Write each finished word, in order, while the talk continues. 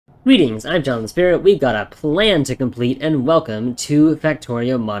Greetings, I'm John the Spirit. We've got a plan to complete, and welcome to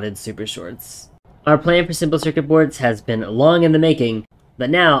Factorio modded Supershorts. Our plan for simple circuit boards has been long in the making,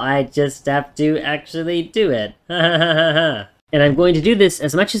 but now I just have to actually do it. And I'm going to do this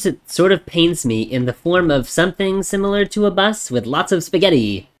as much as it sort of pains me in the form of something similar to a bus with lots of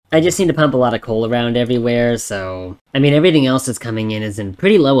spaghetti. I just need to pump a lot of coal around everywhere, so... I mean, everything else that's coming in is in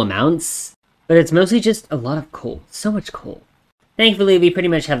pretty low amounts, but it's mostly just a lot of coal. So much coal. Thankfully, we pretty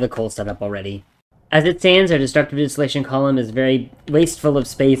much have the coal set up already. As it stands, our destructive distillation column is very wasteful of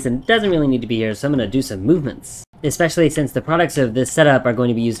space and doesn't really need to be here, so I'm going to do some movements. Especially since the products of this setup are going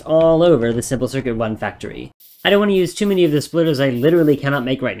to be used all over the Simple Circuit 1 factory. I don't want to use too many of the splitters I literally cannot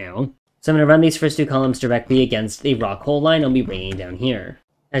make right now, so I'm going to run these first two columns directly against the raw coal line I'll be bringing down here.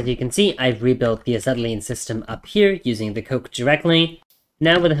 As you can see, I've rebuilt the acetylene system up here using the coke directly.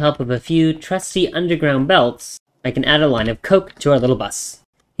 Now with the help of a few trusty underground belts, I can add a line of coke to our little bus.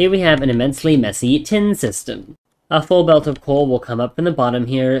 Here we have an immensely messy tin system. A full belt of coal will come up from the bottom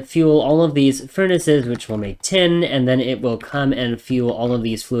here, fuel all of these furnaces which will make tin, and then it will come and fuel all of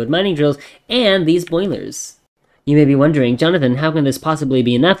these fluid mining drills and these boilers. You may be wondering, Jonathan, how can this possibly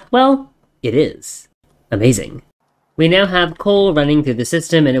be enough? Well, it is. Amazing. We now have coal running through the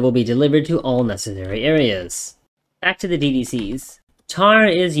system and it will be delivered to all necessary areas. Back to the DDCs. Tar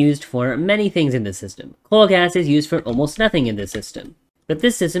is used for many things in this system. Coal gas is used for almost nothing in this system. But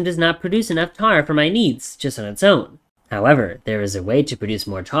this system does not produce enough tar for my needs, just on its own. However, there is a way to produce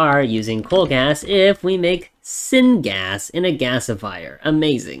more tar using coal gas if we make syngas in a gasifier.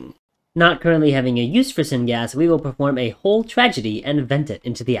 Amazing. Not currently having a use for syngas, we will perform a whole tragedy and vent it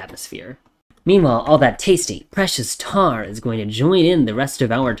into the atmosphere. Meanwhile, all that tasty, precious tar is going to join in the rest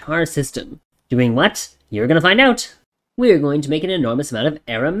of our tar system. Doing what? You're gonna find out! We are going to make an enormous amount of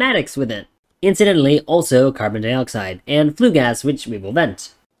aromatics with it. Incidentally, also carbon dioxide, and flue gas, which we will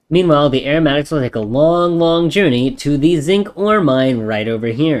vent. Meanwhile, the aromatics will take a long journey to the zinc ore mine right over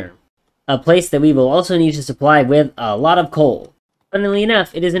here. A place that we will also need to supply with a lot of coal. Funnily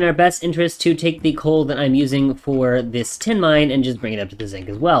enough, it is in our best interest to take the coal that I'm using for this tin mine and just bring it up to the zinc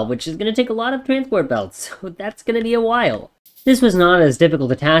as well, which is going to take a lot of transport belts, so that's going to be a while. This was not as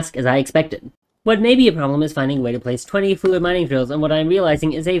difficult a task as I expected. What may be a problem is finding a way to place 20 fluid mining drills on what I'm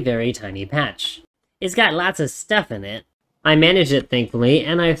realizing is a very tiny patch. It's got lots of stuff in it. I managed it, thankfully,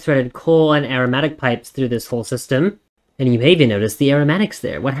 and I've threaded coal and aromatic pipes through this whole system. And you may even notice the aromatics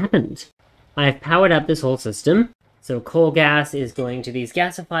there. What happened? I've powered up this whole system, so coal gas is going to these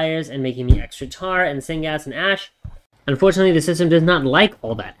gasifiers and making me extra tar and syngas and ash. Unfortunately, the system does not like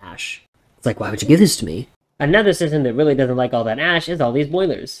all that ash. It's like, why would you give this to me? Another system that really doesn't like all that ash is all these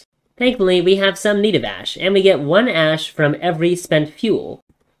boilers. Thankfully, we have some need of ash, and we get 1 ash from every spent fuel.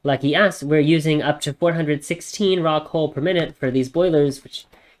 Lucky us, we're using up to 416 raw coal per minute for these boilers, which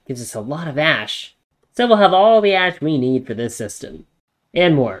gives us a lot of ash. So we'll have all the ash we need for this system.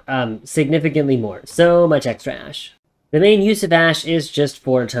 And more, significantly more. So much extra ash. The main use of ash is just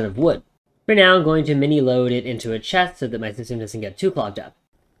for a ton of wood. For now, I'm going to mini-load it into a chest so that my system doesn't get too clogged up.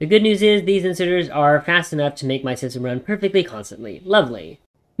 The good news is these inserters are fast enough to make my system run perfectly constantly. Lovely.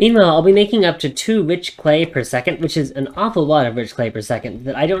 Meanwhile, I'll be making up to 2 rich clay per second, which is an awful lot of rich clay per second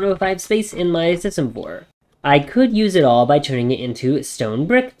that I don't know if I have space in my system for. I could use it all by turning it into stone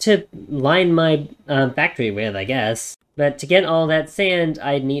brick to line my factory with, I guess. But to get all that sand,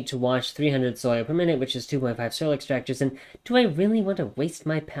 I'd need to wash 300 soil per minute, which is 2.5 soil extractors, and do I really want to waste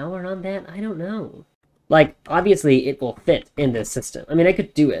my power on that? I don't know. Like, obviously it will fit in this system. I mean, I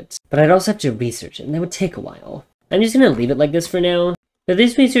could do it, but I'd also have to research it, and that would take a while. I'm just gonna leave it like this for now. But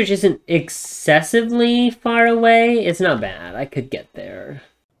this research isn't excessively far away. It's not bad. I could get there.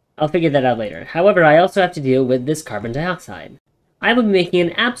 I'll figure that out later. However, I also have to deal with this carbon dioxide. I will be making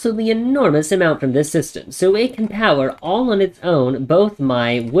an absolutely enormous amount from this system, so it can power all on its own both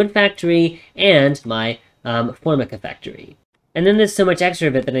my wood factory and my formica factory. And then there's so much extra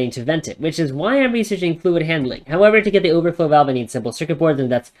of it that I need to vent it, which is why I'm researching fluid handling. However, to get the overflow valve, I need simple circuit boards,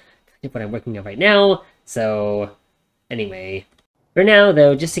 and that's what I'm working on right now. So, anyway. For now,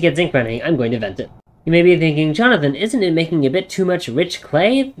 though, just to get zinc running, I'm going to vent it. You may be thinking, Jonathan, isn't it making a bit too much rich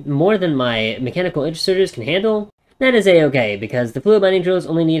clay? More than my mechanical inserters can handle? That is a-okay, because the fluid mining drills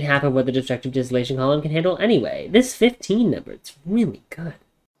only need half of what the destructive distillation column can handle anyway. This 15 number, it's really good.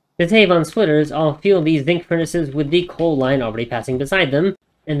 To save on splitters, I'll fuel these zinc furnaces with the coal line already passing beside them,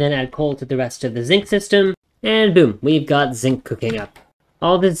 and then add coal to the rest of the zinc system, and boom, we've got zinc cooking up.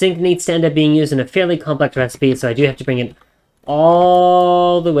 All this zinc needs to end up being used in a fairly complex recipe, so I do have to bring it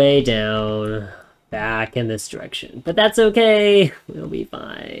all the way down, back in this direction. But that's okay, we'll be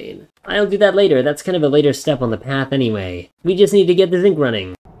fine. I'll do that later, that's kind of a later step on the path anyway. We just need to get the zinc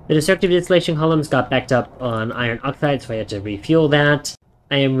running. The destructive distillation columns got backed up on iron oxide, so I had to refuel that.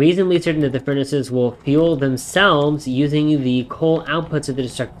 I am reasonably certain that the furnaces will fuel themselves using the coal outputs of the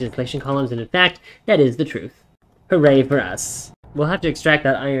destructive distillation columns, and in fact, that is the truth. Hooray for us. We'll have to extract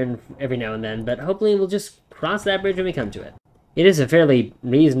that iron every now and then, but hopefully we'll just cross that bridge when we come to it. It is a fairly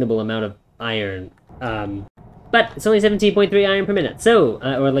reasonable amount of iron, but it's only 17.3 iron per minute, so,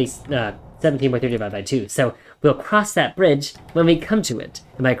 or at least 17.3 divided by 2, so we'll cross that bridge when we come to it.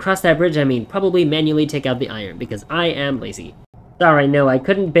 And by cross that bridge, I mean probably manually take out the iron, because I am lazy. Sorry, no, I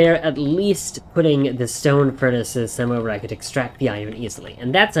couldn't bear at least putting the stone furnaces somewhere where I could extract the iron easily,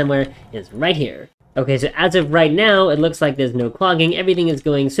 and that somewhere is right here. Okay, so as of right now, it looks like there's no clogging, everything is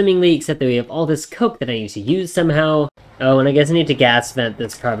going swimmingly, except that we have all this coke that I need to use somehow. Oh, and I guess I need to gas vent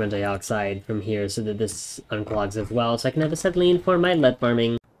this carbon dioxide from here so that this unclogs as well, so I can have acetylene for my lead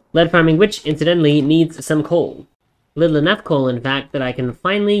farming. Lead farming, which, incidentally, needs some coal. Little enough coal, in fact, that I can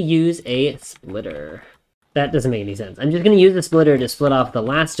finally use a splitter. That doesn't make any sense. I'm just going to use the splitter to split off the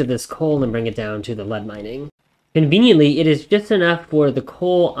last of this coal and bring it down to the lead mining. Conveniently, it is just enough for the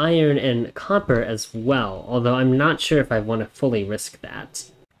coal, iron, and copper as well, although I'm not sure if I want to fully risk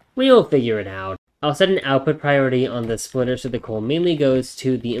that. We'll figure it out. I'll set an output priority on the splitter so the coal mainly goes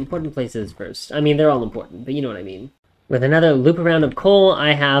to the important places first. I mean, they're all important, but you know what I mean. With another loop around of coal,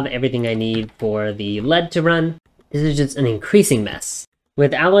 I have everything I need for the lead to run. This is just an increasing mess.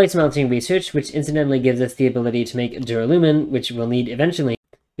 With alloy smelting research, which incidentally gives us the ability to make duralumin, which we'll need eventually,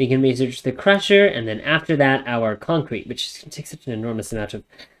 we can research the crusher, and then after that, our concrete, which takes such an enormous amount of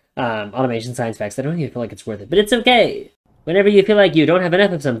automation science facts, I don't even feel like it's worth it. But it's okay! Whenever you feel like you don't have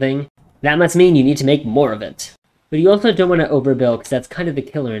enough of something, that must mean you need to make more of it. But you also don't want to overbuild, because that's kind of the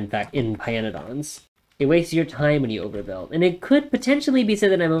killer, in fact, in pyanodons. It wastes your time when you overbuild. And it could potentially be said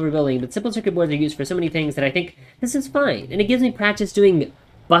that I'm overbuilding, but simple circuit boards are used for so many things that I think this is fine. And it gives me practice doing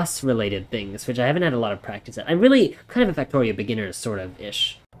bus-related things, which I haven't had a lot of practice at. I'm really kind of a Factorio beginner, sort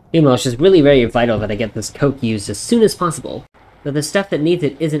of-ish. Meanwhile, it's just really very vital that I get this coke used as soon as possible. Though the stuff that needs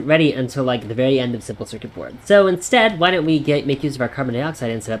it isn't ready until, like, the very end of simple circuit board. So instead, why don't we make use of our carbon dioxide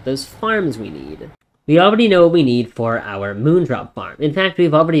and set up those farms we need? We already know what we need for our moondrop farm. In fact,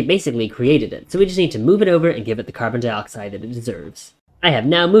 we've already basically created it, so we just need to move it over and give it the carbon dioxide that it deserves. I have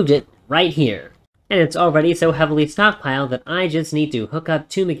now moved it right here. And it's already so heavily stockpiled that I just need to hook up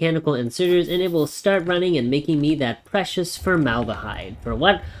 2 mechanical inserters and it will start running and making me that precious formaldehyde. For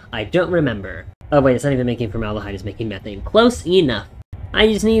what? I don't remember. Oh wait, it's not even making formaldehyde, it's making methane. Close enough. I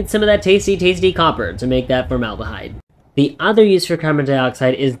just need some of that tasty, tasty copper to make that formaldehyde. The other use for carbon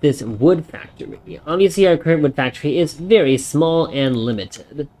dioxide is this wood factory. Obviously, our current wood factory is very small and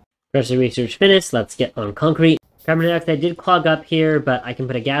limited. Pressure research finished, let's get on concrete. Carbon dioxide did clog up here, but I can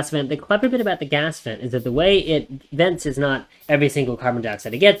put a gas vent. The clever bit about the gas vent is that the way it vents is not every single carbon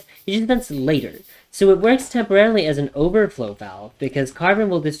dioxide it gets, it just vents later. So it works temporarily as an overflow valve, because carbon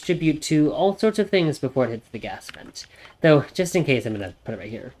will distribute to all sorts of things before it hits the gas vent. Though, just in case, I'm going to put it right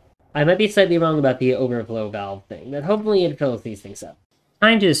here. I might be slightly wrong about the overflow valve thing, but hopefully it fills these things up.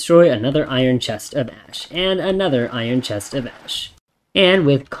 Time to destroy another iron chest of ash, and another iron chest of ash. And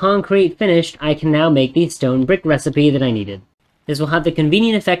with concrete finished, I can now make the stone brick recipe that I needed. This will have the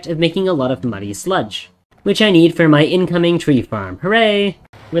convenient effect of making a lot of muddy sludge, which I need for my incoming tree farm. Hooray!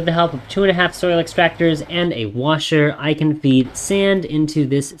 With the help of 2.5 soil extractors and a washer, I can feed sand into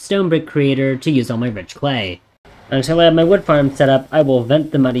this stone brick creator to use all my rich clay. Until I have my wood farm set up, I will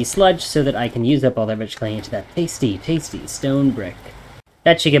vent the muddy sludge so that I can use up all that rich clay into that tasty, tasty stone brick.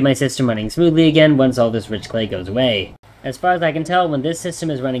 That should get my system running smoothly again once all this rich clay goes away. As far as I can tell, when this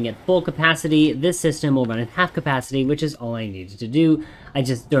system is running at full capacity, this system will run at half capacity, which is all I needed to do. I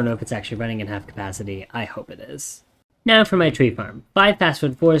just don't know if it's actually running at half capacity. I hope it is. Now for my tree farm. 5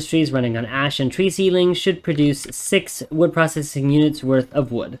 fastwood forest trees running on ash and tree seedlings should produce 6 wood processing units worth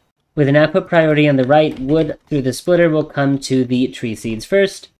of wood. With an output priority on the right, wood through the splitter will come to the tree seeds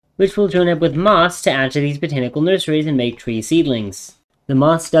first, which will join up with moss to add to these botanical nurseries and make tree seedlings. The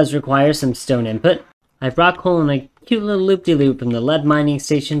moss does require some stone input. I've brought coal in a cute little loop-de-loop from the lead mining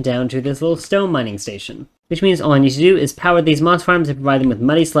station down to this little stone mining station, which means all I need to do is power these moss farms and provide them with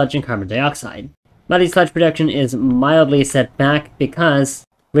muddy sludge and carbon dioxide. Muddy sludge production is mildly set back because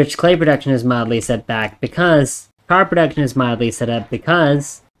rich clay production is mildly set back because tar production is mildly set up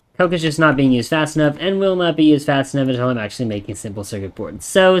because coke is just not being used fast enough and will not be used fast enough until I'm actually making simple circuit boards.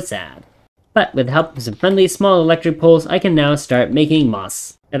 So sad. But with the help of some friendly small electric poles, I can now start making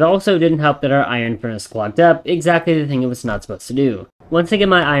moss. It also didn't help that our iron furnace clogged up, exactly the thing it was not supposed to do. Once I get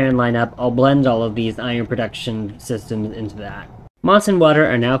my iron line up, I'll blend all of these iron production systems into that. Moss and water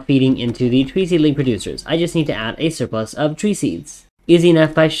are now feeding into the tree seedling producers. I just need to add a surplus of tree seeds. easy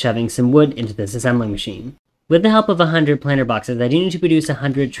enough by shoving some wood into this assembling machine. With the help of 100 planter boxes, I do need to produce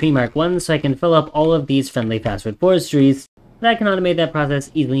 100 tree mark ones so I can fill up all of these friendly fast-food forestries, but I can automate that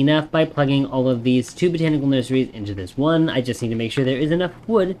process easily enough by plugging all of these 2 botanical nurseries into this one. I just need to make sure there is enough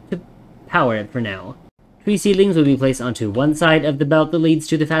wood to power it for now. Tree seedlings will be placed onto one side of the belt that leads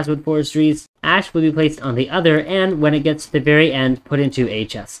to the fastwood forestries, ash will be placed on the other, and when it gets to the very end, put into a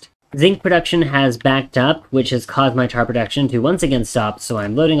chest. Zinc production has backed up, which has caused my tar production to once again stop, so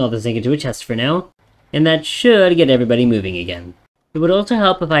I'm loading all the zinc into a chest for now, and that should get everybody moving again. It would also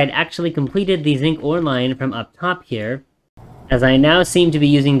help if I had actually completed the zinc ore line from up top here, as I now seem to be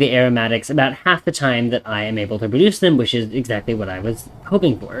using the aromatics about half the time that I am able to produce them, which is exactly what I was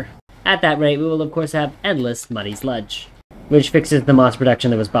hoping for. At that rate, we will of course have endless muddy sludge, which fixes the moss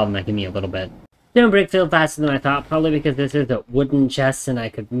production that was bottlenecking me a little bit. Stone brick filled faster than I thought, probably because this is a wooden chest and I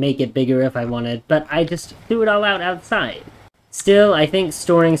could make it bigger if I wanted, but I just threw it all out outside. Still, I think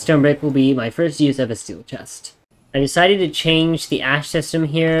storing stone brick will be my first use of a steel chest. I decided to change the ash system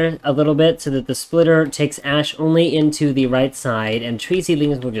here a little bit so that the splitter takes ash only into the right side and tree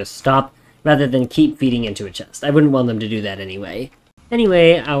seedlings will just stop rather than keep feeding into a chest. I wouldn't want them to do that anyway.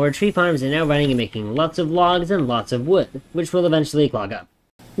 Anyway, our tree farms are now running and making lots of logs and lots of wood, which will eventually clog up.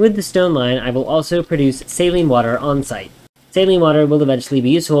 With the stone line, I will also produce saline water on site. Saline water will eventually be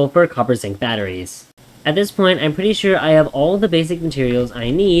useful for copper zinc batteries. At this point, I'm pretty sure I have all the basic materials I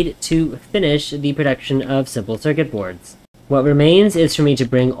need to finish the production of simple circuit boards. What remains is for me to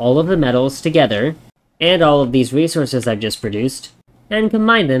bring all of the metals together, and all of these resources I've just produced, and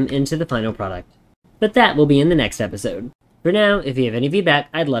combine them into the final product. But that will be in the next episode. For now, if you have any feedback,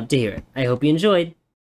 I'd love to hear it. I hope you enjoyed.